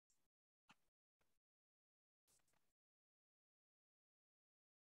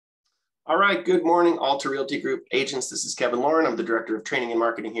All right, good morning, Alta Realty Group agents. This is Kevin Lauren. I'm the Director of Training and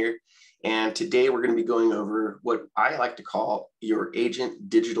Marketing here. And today we're going to be going over what I like to call your agent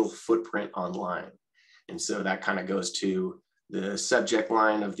digital footprint online. And so that kind of goes to the subject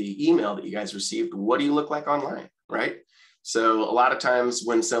line of the email that you guys received. What do you look like online, right? So a lot of times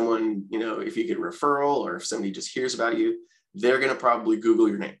when someone, if you get a referral or if somebody just hears about you, they're going to probably Google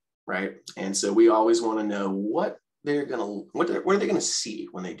your name, right? And so we always want to know what are they going to see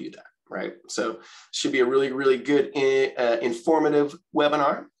when they do that, right? So should be a really, really good, informative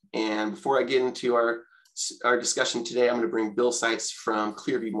webinar. And before I get into our discussion today, I'm going to bring Bill Seitz from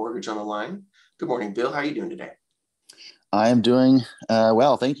Clearview Mortgage on the line. Good morning, Bill. How are you doing today? I am doing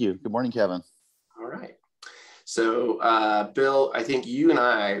well, thank you. Good morning, Kevin. All right. So, Bill, I think you and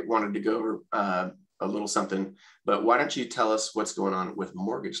I wanted to go over a little something, but why don't you tell us what's going on with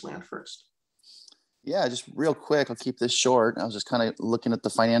mortgage land first? Yeah, just real quick, I'll keep this short. I was just kind of looking at the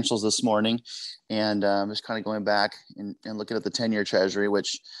financials this morning and just kind of going back and looking at the 10-year treasury,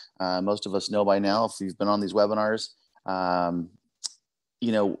 which most of us know by now if you've been on these webinars.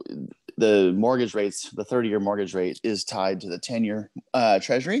 The mortgage rates, the 30-year mortgage rate is tied to the 10-year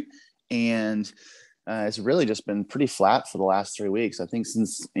treasury. And it's really just been pretty flat for the last 3 weeks. I think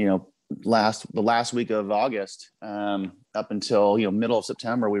since, the last week of August up until, middle of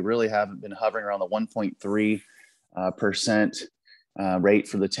September, we really haven't been hovering around the 1.3% rate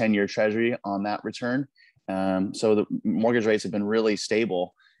for the 10-year treasury on that return. So the mortgage rates have been really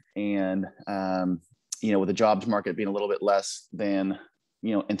stable. And, with the jobs market being a little bit less than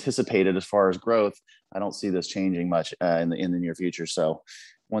anticipated as far as growth, I don't see this changing much in the near future. So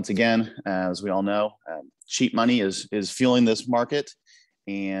once again, as we all know, cheap money is fueling this market,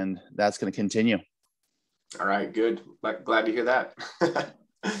 and that's going to continue. All right, good. Glad to hear that.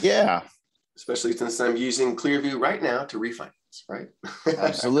 Yeah. Especially since I'm using Clearview right now to refinance, right?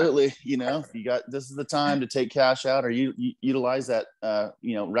 Absolutely. This is the time to take cash out or you utilize that,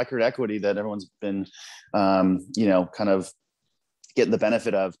 record equity that everyone's been, kind of getting the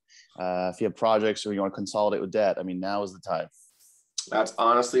benefit of. If you have projects or you want to consolidate with debt, now is the time. That's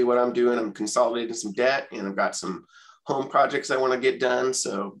honestly what I'm doing. I'm consolidating some debt and I've got some home projects I want to get done.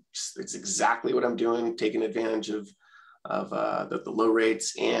 So it's exactly what I'm doing, taking advantage of the low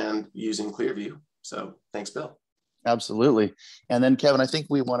rates and using Clearview. So thanks, Bill. Absolutely. And then Kevin, I think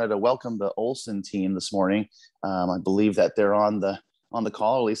we wanted to welcome the Olson team this morning. I believe that they're on the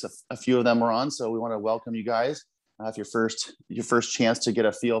call, at least a few of them are on. So we want to welcome you guys. If your first chance to get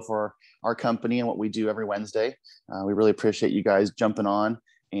a feel for our company and what we do every Wednesday. We really appreciate you guys jumping on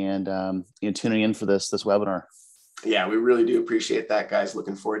and tuning in for this webinar. Yeah, we really do appreciate that, guys.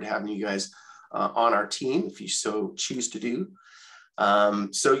 Looking forward to having you guys on our team if you so choose to do.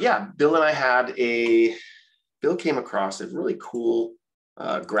 So yeah, Bill and I Bill came across a really cool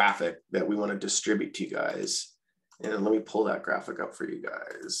graphic that we want to distribute to you guys. And let me pull that graphic up for you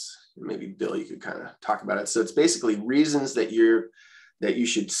guys. Maybe Bill, you could kind of talk about it. So it's basically reasons that you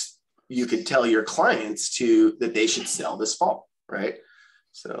could tell your clients that they should sell this fall, right?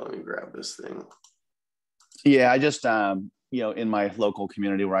 So let me grab this thing. Yeah, I just in my local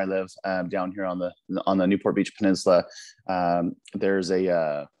community where I live down here on the Newport Beach Peninsula, there's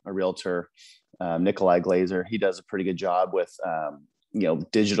a realtor, Nikolai Glazer. He does a pretty good job with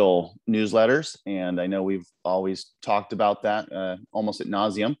digital newsletters. And I know we've always talked about that almost ad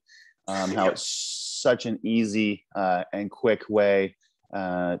nauseum, how it's such an easy and quick way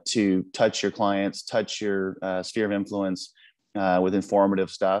to touch your clients, touch your sphere of influence with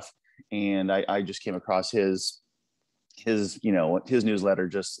informative stuff. And I just came across his newsletter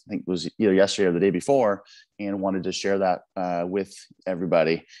just, I think it was either yesterday or the day before, and wanted to share that with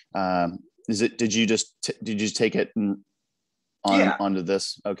everybody. Did you just take it onto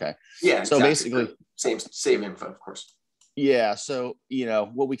this? Okay. Yeah. So exactly. Basically same info, of course. Yeah. So,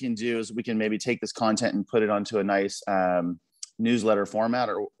 what we can do is we can maybe take this content and put it onto a nice newsletter format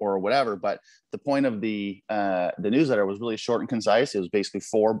or whatever. But the point of the newsletter was really short and concise. It was basically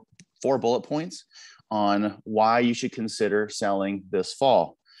four bullet points on why you should consider selling this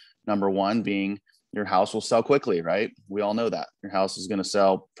fall. Number one being your house will sell quickly, right? We all know that your house is going to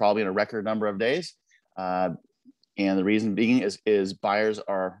sell probably in a record number of days. And the reason being is buyers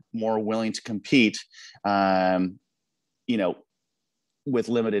are more willing to compete, with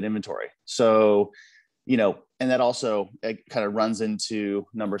limited inventory. So, and that also it kind of runs into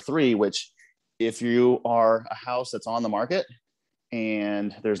number three, which if you are a house that's on the market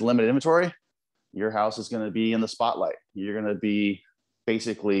and there's limited inventory, your house is going to be in the spotlight. You're going to be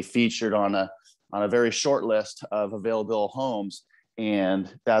basically featured on a very short list of available homes.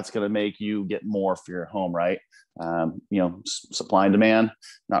 and that's going to make you get more for your home, right? Supply and demand,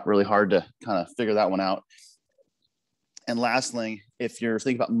 not really hard to kind of figure that one out. And lastly, if you're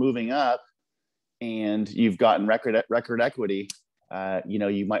thinking about moving up and you've gotten record equity,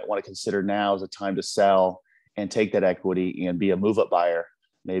 you might want to consider now as a time to sell and take that equity and be a move up buyer.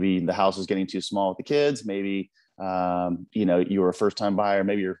 Maybe the house is getting too small with the kids. Maybe, you're a first time buyer.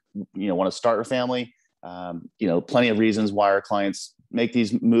 Maybe want to start a family. Plenty of reasons why our clients make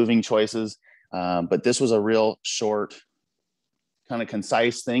these moving choices. But this was a real short, kind of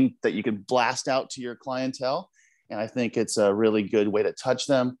concise thing that you could blast out to your clientele. And I think it's a really good way to touch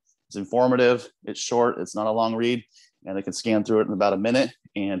them. It's informative, it's short, it's not a long read, and they can scan through it in about a minute,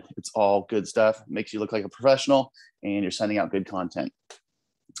 and it's all good stuff. It makes you look like a professional, and you're sending out good content.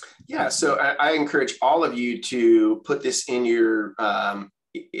 Yeah, so I encourage all of you to put this in your,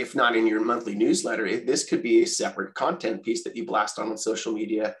 if not in your monthly newsletter, this could be a separate content piece that you blast on social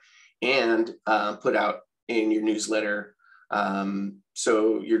media and put out in your newsletter.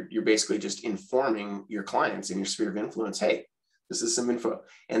 So you're basically just informing your clients in your sphere of influence, hey, this is some info.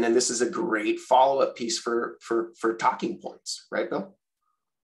 And then this is a great follow-up piece for talking points, right, Bill?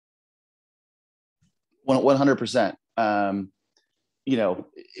 100%.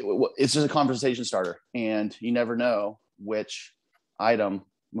 It's just a conversation starter, and you never know which item,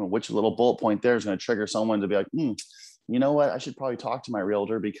 which little bullet point there is going to trigger someone to be like, you know what, I should probably talk to my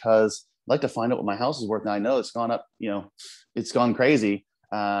realtor because I'd like to find out what my house is worth. Now I know it's gone up, it's gone crazy.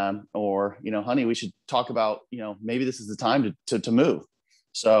 Or, honey, we should talk about, maybe this is the time to move.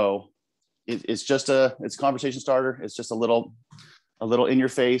 So it's a conversation starter. It's just a little in your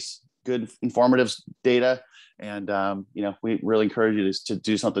face, good informative data. And, we really encourage you to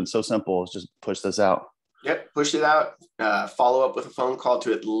do something so simple as just push this out. Yep. Push it out, follow up with a phone call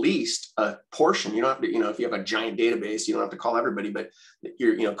to at least a portion. You don't have to, if you have a giant database, you don't have to call everybody, but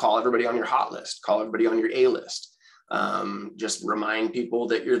call everybody on your hot list, call everybody on your A list. Just remind people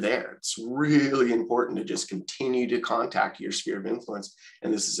that you're there. It's really important to just continue to contact your sphere of influence.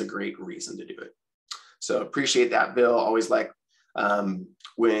 And this is a great reason to do it. So appreciate that, Bill. Always like and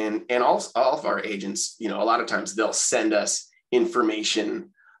all of our agents, a lot of times they'll send us information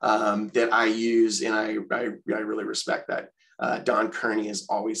that I use, and I really respect that. Don Kearney is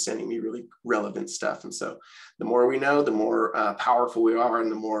always sending me really relevant stuff. And so the more we know, the more powerful we are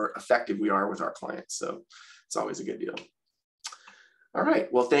and the more effective we are with our clients. So it's always a good deal. All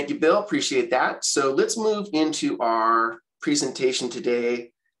right. Well, thank you, Bill. Appreciate that. So let's move into our presentation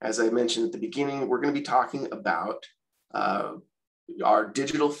today. As I mentioned at the beginning, we're going to be talking about our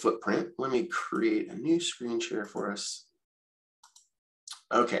digital footprint. Let me create a new screen share for us.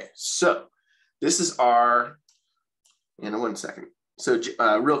 Okay, so this is our, in 1 second. So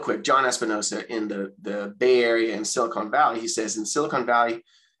real quick, John Espinosa in the Bay Area and Silicon Valley, he says in Silicon Valley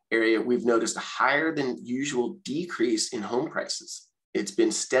area, we've noticed a higher than usual decrease in home prices. It's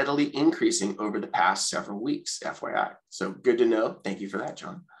been steadily increasing over the past several weeks, FYI. So good to know. Thank you for that,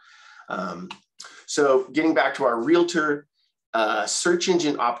 John. So getting back to our realtor search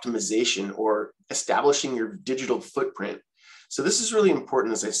engine optimization, or establishing your digital footprint. So this is really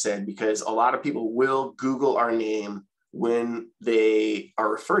important, as I said, because a lot of people will Google our name when they are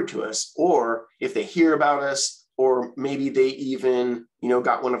referred to us, or if they hear about us, or maybe they even,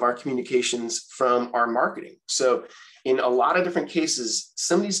 got one of our communications from our marketing. So in a lot of different cases,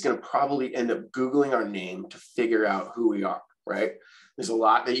 somebody's going to probably end up Googling our name to figure out who we are, right? There's a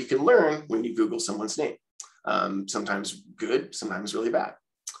lot that you can learn when you Google someone's name. Sometimes good, sometimes really bad.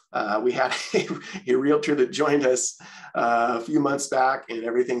 We had a realtor that joined us a few months back, and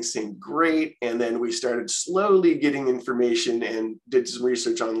everything seemed great. And then we started slowly getting information and did some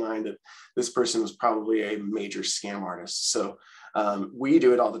research online that this person was probably a major scam artist. So we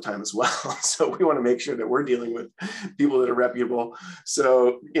do it all the time as well. So we want to make sure that we're dealing with people that are reputable.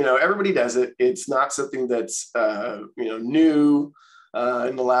 So, everybody does it. It's not something that's, new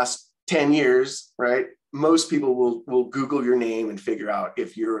in the last 10 years, right? Most people will Google your name and figure out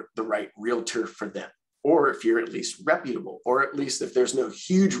if you're the right realtor for them, or if you're at least reputable, or at least if there's no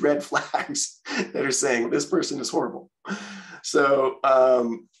huge red flags that are saying this person is horrible. So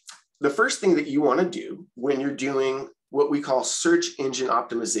the first thing that you want to do when you're doing what we call search engine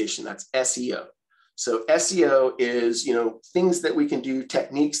optimization, that's SEO. So SEO is, things that we can do,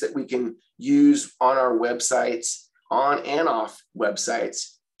 techniques that we can use on our websites, on and off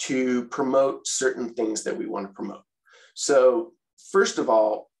websites, to promote certain things that we want to promote. So first of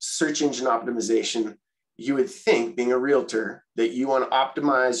all, search engine optimization, you would think, being a realtor, that you want to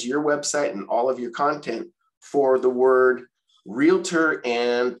optimize your website and all of your content for the word realtor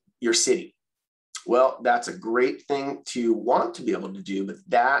and your city. Well, that's a great thing to want to be able to do, but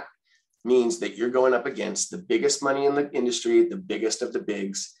that means that you're going up against the biggest money in the industry, the biggest of the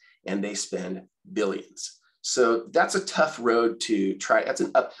bigs, and they spend billions. So that's a tough road to try. That's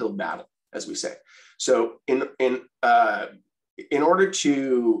an uphill battle, as we say. So in order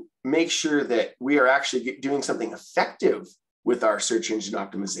to make sure that we are actually doing something effective with our search engine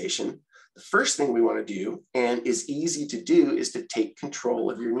optimization, the first thing we want to do, and is easy to do, is to take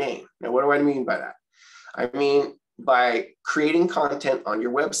control of your name. Now, what do I mean by that? I mean by creating content on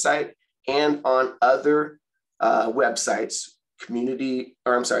your website and on other websites,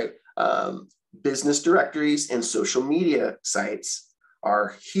 business directories and social media sites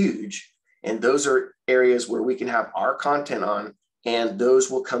are huge. And those are areas where we can have our content on, and those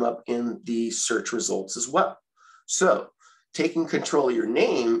will come up in the search results as well. So taking control of your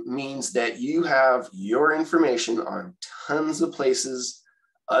name means that you have your information on tons of places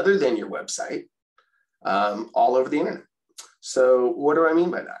other than your website, all over the internet. So what do I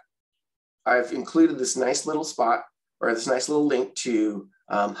mean by that? I've included this nice little spot, or this nice little link to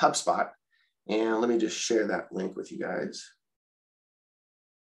HubSpot. And let me just share that link with you guys.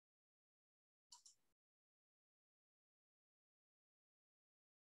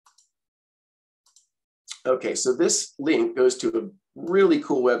 Okay, so this link goes to a really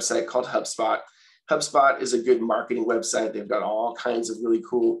cool website called HubSpot. HubSpot is a good marketing website. They've got all kinds of really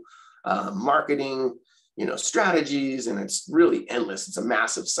cool marketing, strategies, and it's really endless. It's a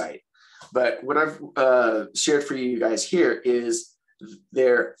massive site. But what I've shared for you guys here is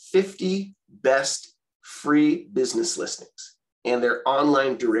their 50 best free business listings and their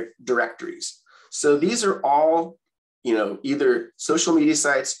online directories. So these are all, either social media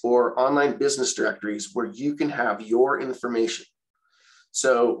sites or online business directories where you can have your information.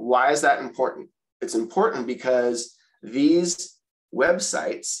 So why is that important? It's important because these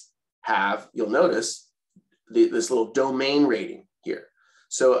websites have, you'll notice, this little domain rating here.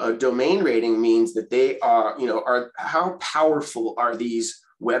 So a domain rating means that they are, how powerful are these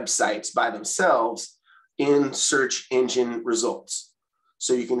websites by themselves in search engine results.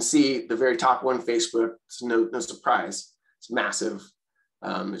 So you can see the very top one, Facebook, it's no surprise, it's massive.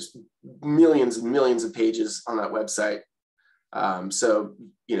 There's millions and millions of pages on that website. So,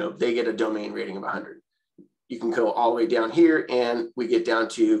 they get a domain rating of 100. You can go all the way down here and we get down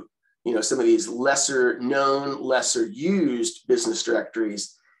to, some of these lesser known, lesser used business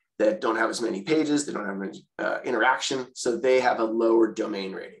directories that don't have as many pages, they don't have much interaction, so they have a lower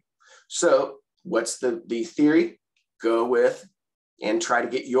domain rating. So what's the theory? Go with and try to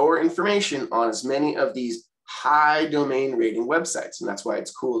get your information on as many of these high domain rating websites. And that's why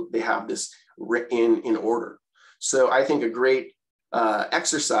it's cool they have this in order. So I think a great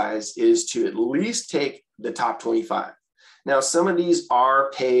exercise is to at least take the top 25. Now, some of these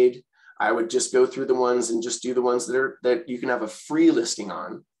are paid. I would just go through the ones and just do the ones that you can have a free listing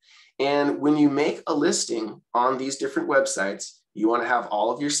on. And when you make a listing on these different websites, you want to have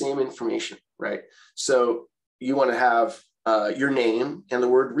all of your same information, right? So you want to have your name and the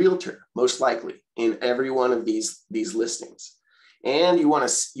word realtor, most likely, in every one of these listings. And you want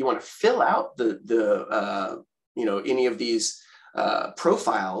to fill out any of these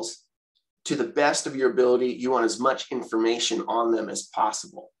profiles to the best of your ability. You want as much information on them as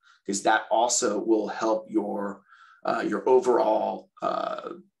possible, because that also will help your overall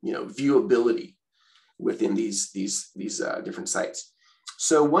viewability within these different sites.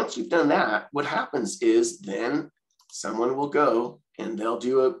 So once you've done that, what happens is then someone will go and they'll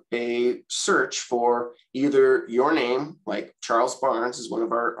do a search for either your name, like Charles Barnes is one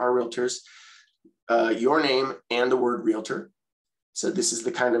of our realtors, your name and the word realtor. So this is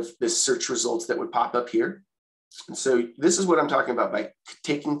the kind of this search results that would pop up here. And so this is what I'm talking about by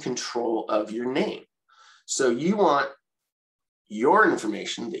taking control of your name. So you want your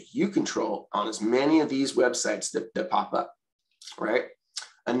information that you control on as many of these websites that pop up, right?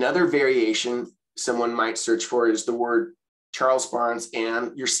 Another variation someone might search for is the word Charles Barnes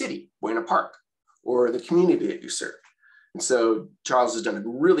and your city, Buena Park, or the community that you serve. And so Charles has done a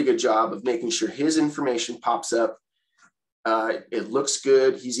really good job of making sure his information pops up. It looks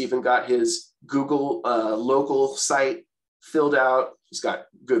good. He's even got his Google local site filled out. He's got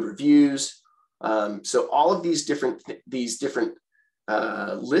good reviews. So all of these different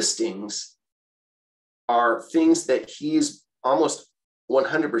listings are things that he's almost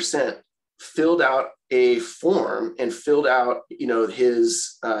 100% filled out a form and filled out,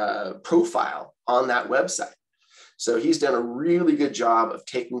 his profile on that website. So he's done a really good job of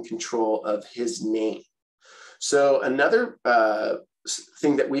taking control of his name. So another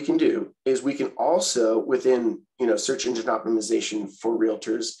thing that we can do is we can also, within search engine optimization for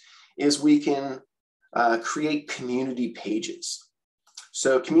realtors, is we can create community pages.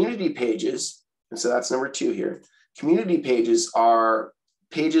 So community pages, and so that's number 2 here. Community pages are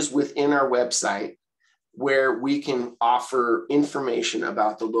pages within our website where we can offer information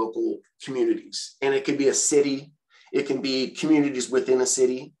about the local communities. And it could be a city, it can be communities within a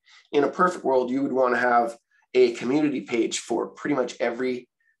city. In a perfect world, you would want to have a community page for pretty much every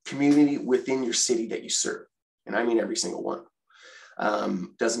community within your city that you serve. And I mean every single one.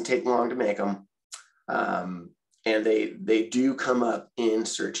 Doesn't take long to make them. And they do come up in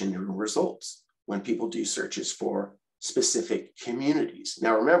search engine results when people do searches for specific communities.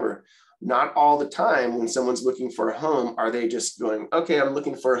 Now remember, not all the time when someone's looking for a home are they just going, okay, I'm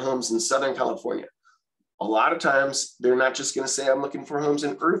looking for homes in Southern California. A lot of times they're not just going to say I'm looking for homes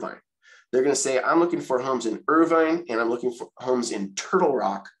in Irvine. They're going to say I'm looking for homes in Irvine and I'm looking for homes in Turtle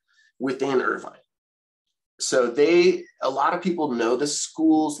Rock within Irvine. So a lot of people know the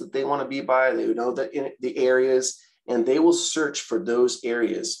schools that they want to be by, they know the areas, and they will search for those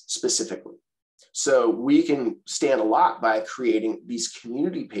areas specifically. So we can stand a lot by creating these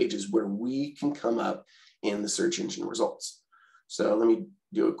community pages where we can come up in the search engine results. So let me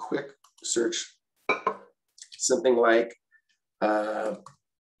do a quick search, something like Buena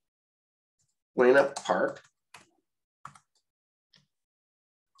Park,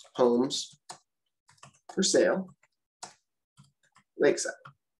 homes for sale, Lakeside,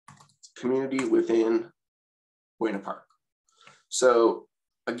 community within Buena Park. So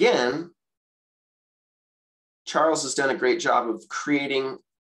again, Charles has done a great job of creating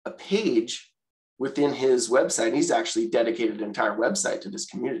a page within his website. He's actually dedicated an entire website to this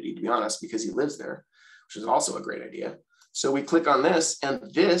community, to be honest, because he lives there, which is also a great idea. So we click on this, and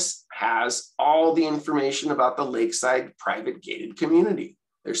this has all the information about the Lakeside private gated community.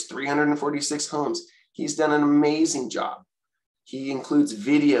 There's 346 homes. He's done an amazing job. He includes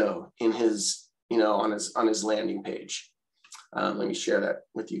video in his, on his landing page. Let me share that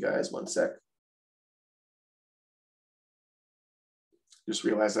with you guys 1 sec. Just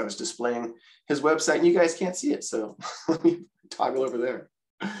realized I was displaying his website and you guys can't see it. So let me toggle over there.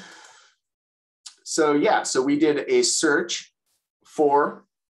 So yeah, so we did a search for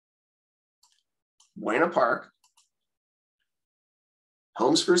Buena Park,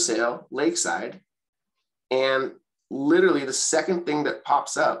 homes for sale, Lakeside, and literally the second thing that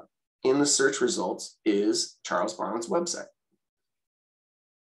pops up in the search results is Charles Barnes' website.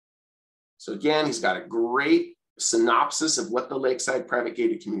 So again, he's got a great synopsis of what the Lakeside private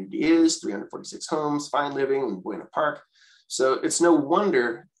gated community is, 346 homes, fine living in Buena Park. So it's no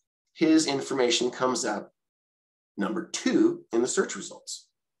wonder his information comes up number 2 in the search results,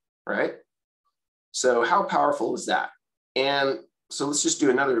 right? So how powerful is that? And so let's just do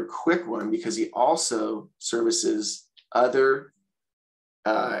another quick one because he also services other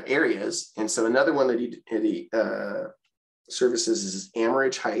areas. And so another one that he services is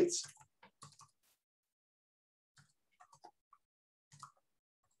Amaridge Heights.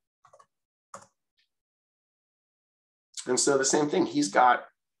 And so the same thing, he's got,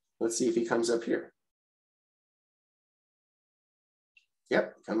 let's see if he comes up here.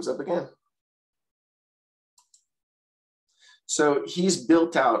 Yep, comes up again. So he's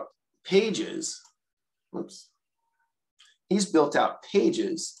built out pages. Oops. He's built out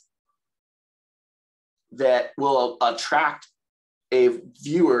pages that will attract a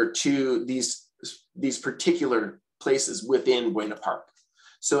viewer to these particular places within Buena Park.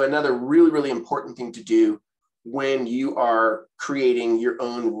 So another really, really important thing to do when you are creating your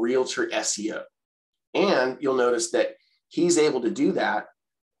own realtor SEO. And you'll notice that he's able to do that.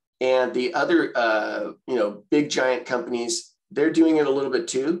 And the other, big giant companies, they're doing it a little bit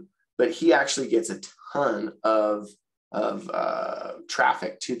too, but he actually gets a ton of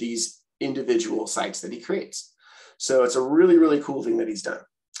traffic to these individual sites that he creates. So it's a really, really cool thing that he's done.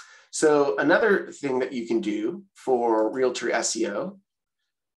 So another thing that you can do for realtor SEO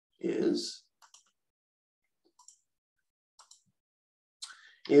is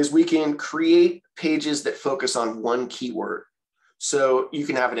we can create pages that focus on one keyword. So you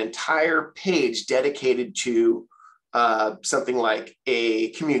can have an entire page dedicated to something like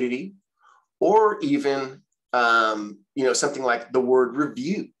a community, or even something like the word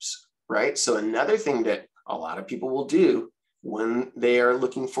reviews, right? So another thing that a lot of people will do when they are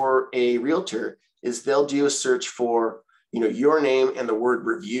looking for a realtor is they'll do a search for your name and the word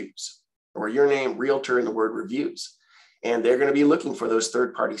reviews, or your name, realtor, and the word reviews. And they're going to be looking for those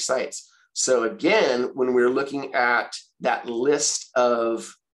third-party sites. So again, when we're looking at that list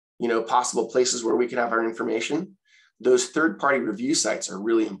of possible places where we could have our information, those third-party review sites are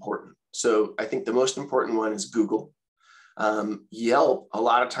really important. So I think the most important one is Google. Yelp, a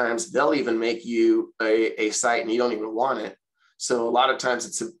lot of times they'll even make you a site and you don't even want it. So a lot of times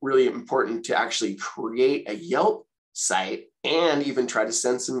it's really important to actually create a Yelp site and even try to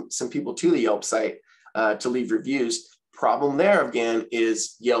send some people to the Yelp site to leave reviews. Problem there again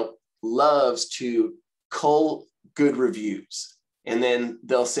is Yelp loves to cull good reviews. And then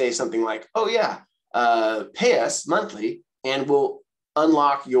they'll say something like, oh yeah, pay us monthly and we'll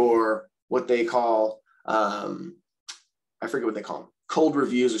unlock your, what they call, I forget what they call them, cold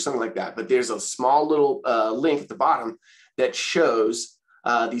reviews or something like that. But there's a small little link at the bottom that shows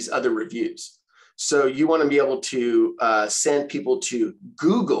these other reviews. So you want to be able to send people to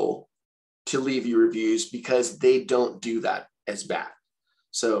Google to leave you reviews because they don't do that as bad.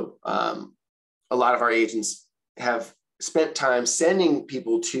 So a lot of our agents have spent time sending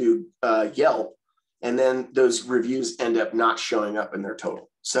people to Yelp, and then those reviews end up not showing up in their total.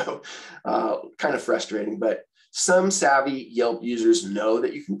 So kind of frustrating, but some savvy Yelp users know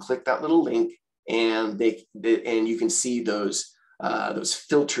that you can click that little link and and you can see those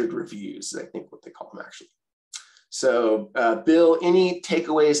filtered reviews, I think what they call them actually. So Bill, any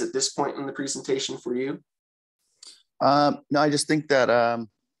takeaways at this point in the presentation for you? No, I just think that,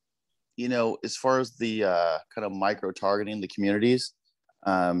 you know, as far as the kind of micro targeting the communities,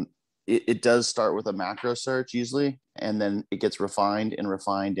 it does start with a macro search usually, and then it gets refined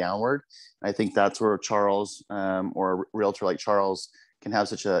downward. I think that's where Charles or a realtor like Charles can have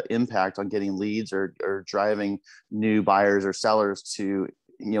such an impact on getting leads or driving new buyers or sellers to,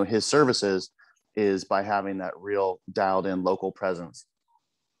 you know, his services, is by having that real dialed in local presence.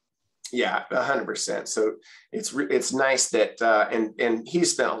 Yeah, 100%. So it's nice that and he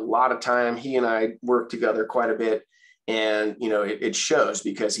spent a lot of time. He and I worked together quite a bit, and you know it shows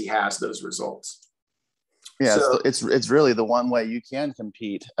because he has those results. Yeah, so it's really the one way you can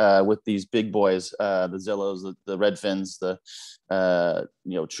compete with these big boys, the Zillows, the Redfins, the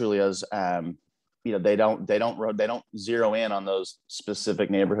you know, Trulias. You know, they don't zero in on those specific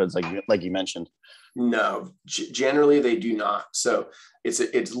neighborhoods like you mentioned. No, generally they do not. So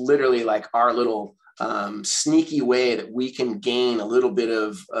it's literally like our little sneaky way that we can gain a little bit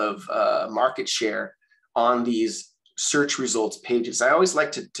of market share on these search results pages. I always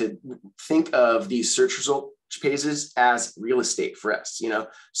like to think of these search result pages as real estate for us, you know,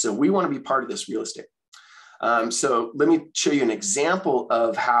 so we want to be part of this real estate. So let me show you an example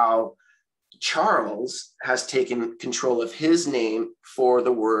of how Charles has taken control of his name for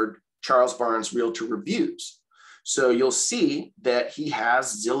the word Charles Barnes Realtor Reviews. So you'll see that he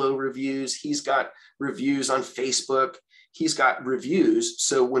has Zillow reviews. He's got reviews on Facebook. He's got reviews.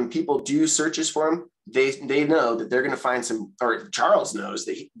 So when people do searches for him, they know that they're going to find some, or Charles knows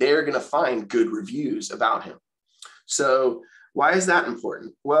that they're going to find good reviews about him. So why is that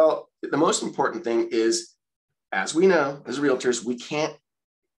important? Well, the most important thing is, as we know, as realtors, we can't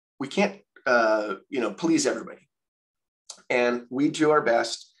you know, please everybody. And we do our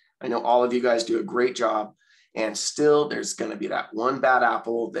best. I know all of you guys do a great job, and still there's going to be that one bad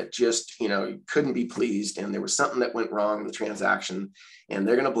apple that just, you know, couldn't be pleased, and there was something that went wrong in the transaction, and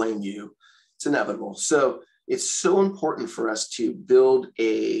they're going to blame you. It's inevitable. So it's so important for us to build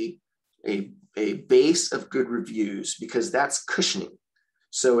a base of good reviews, because that's cushioning.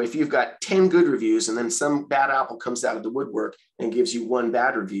 So if you've got 10 good reviews and then some bad apple comes out of the woodwork and gives you one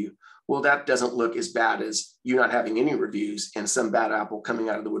bad review, well, that doesn't look as bad as you not having any reviews and some bad apple coming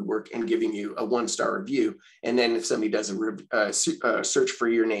out of the woodwork and giving you a 1-star review. And then if somebody does a search for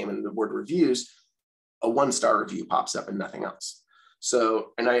your name and the word reviews, a 1-star review pops up and nothing else.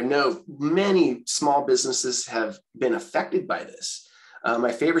 So, and I know many small businesses have been affected by this.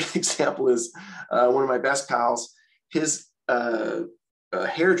 My favorite example is one of my best pals, his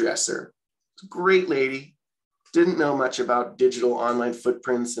hairdresser, great lady, didn't know much about digital online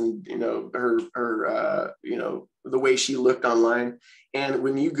footprints and, you know, her you know, the way she looked online. And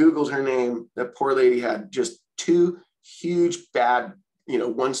when you Googled her name, that poor lady had just 2 huge bad, you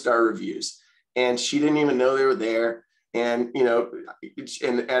know, 1-star reviews, and she didn't even know they were there. And, you know,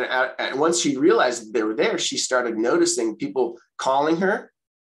 and once she realized that they were there, she started noticing people calling her,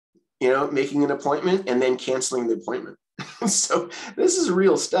 you know, making an appointment and then canceling the appointment. So this is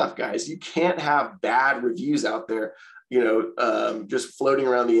real stuff, guys. You can't have bad reviews out there, you know, just floating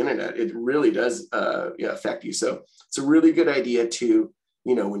around the internet. It really does affect you. So it's a really good idea to,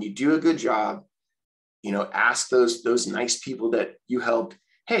 you know, when you do a good job, you know, ask those nice people that you helped,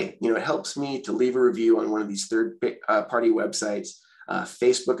 hey, you know, it helps me to leave a review on one of these third-party websites.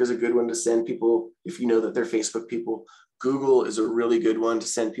 Facebook is a good one to send people if you know that they're Facebook people. Google is a really good one to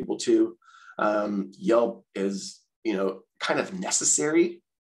send people to. Yelp is, you know, kind of necessary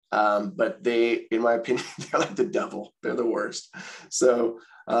but they, in my opinion, they're like the devil. They're the worst. So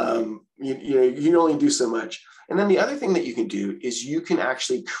you can only do so much. And then the other thing that you can do is you can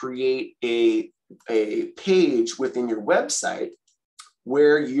actually create a page within your website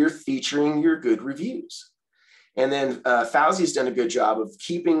where you're featuring your good reviews. And then Fauzi's done a good job of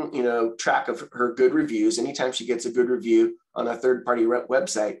keeping, track of her good reviews. Anytime she gets a good review on a third-party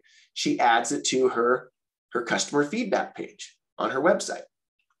website, she adds it to her customer feedback page on her website.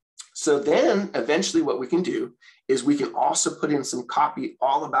 So then eventually what we can do is we can also put in some copy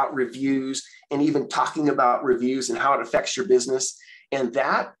all about reviews and even talking about reviews and how it affects your business. And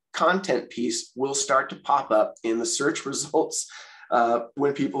that content piece will start to pop up in the search results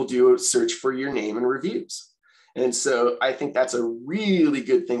when people do a search for your name and reviews. And so I think that's a really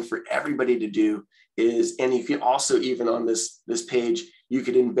good thing for everybody to do and you can also, even on this page, you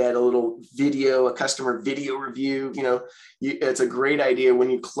could embed a little video, a customer video review. It's a great idea when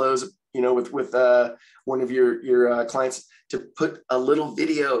you close, with one of your clients to put a little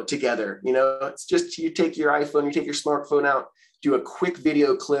video together. It's just, you take your iPhone, you take your smartphone out, do a quick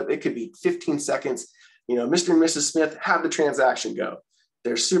video clip. It could be 15 seconds. Mr. and Mrs. Smith, have the transaction go.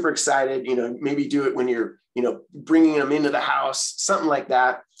 They're super excited. Maybe do it when you're, bringing them into the house, something like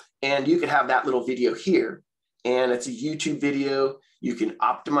that. And you could have that little video here. And it's a YouTube video. You can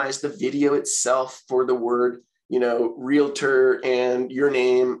optimize the video itself for the word, realtor and your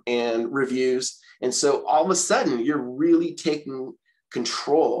name and reviews. And so all of a sudden, you're really taking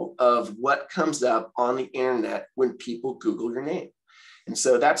control of what comes up on the internet when people Google your name. And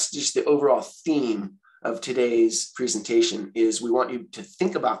so that's just the overall theme of today's presentation. Is we want you to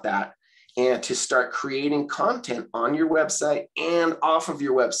think about that and to start creating content on your website and off of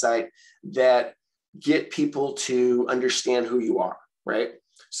your website that get people to understand who you are, right?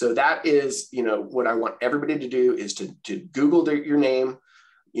 So that is, what I want everybody to do is to Google your name,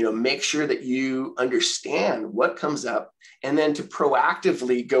 make sure that you understand what comes up, and then to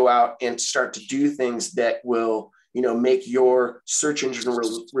proactively go out and start to do things that will, make your search engine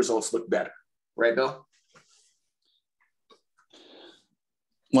results look better. Right, Bill?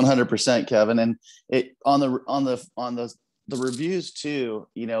 100%, Kevin. And it on the reviews too,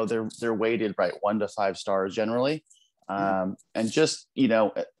 they're weighted right 1 to 5 stars generally. And just,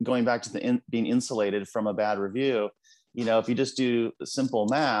 going back to being insulated from a bad review, if you just do simple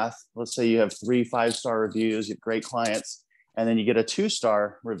math, let's say you have 3 5-star reviews, you have great clients, and then you get a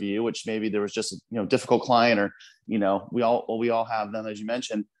 2-star review, which maybe there was just a difficult client, or we all have them, as you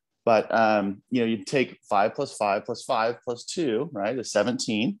mentioned. But you take 5 plus 5 plus 5 plus 2, right, is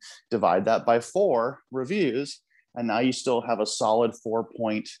 17. Divide that by 4 reviews, and now you still have a solid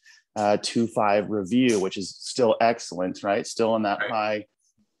 4.25 review, which is still excellent, right? Still in that high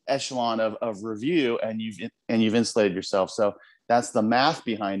echelon of review, and you've insulated yourself. So that's the math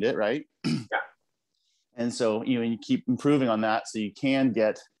behind it, right? Yeah. And so you keep improving on that, so you can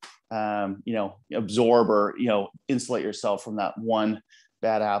get absorb or insulate yourself from that one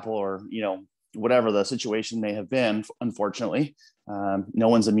bad apple, or whatever the situation may have been. Unfortunately, no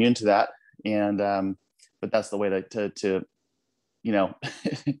one's immune to that, and but that's the way to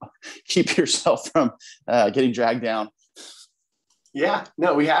keep yourself from getting dragged down. Yeah,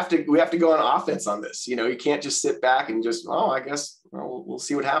 no, we have to go on offense on this. You can't just sit back and just, I guess we'll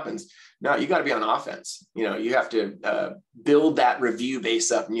see what happens. No, you got to be on offense. You have to build that review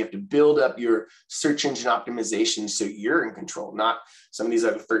base up, and you have to build up your search engine optimization so you're in control, not some of these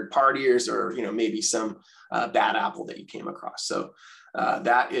other third partiers, or maybe some bad apple that you came across. So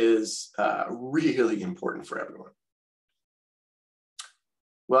that is really important for everyone.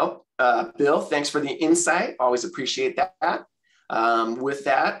 Well, Bill, thanks for the insight. Always appreciate that. With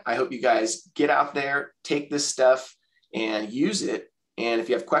that, I hope you guys get out there, take this stuff and use it. And if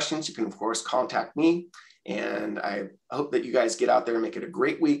you have questions, you can, of course, contact me. And I hope that you guys get out there and make it a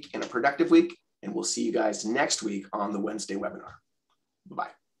great week and a productive week. And we'll see you guys next week on the Wednesday webinar. Bye-bye.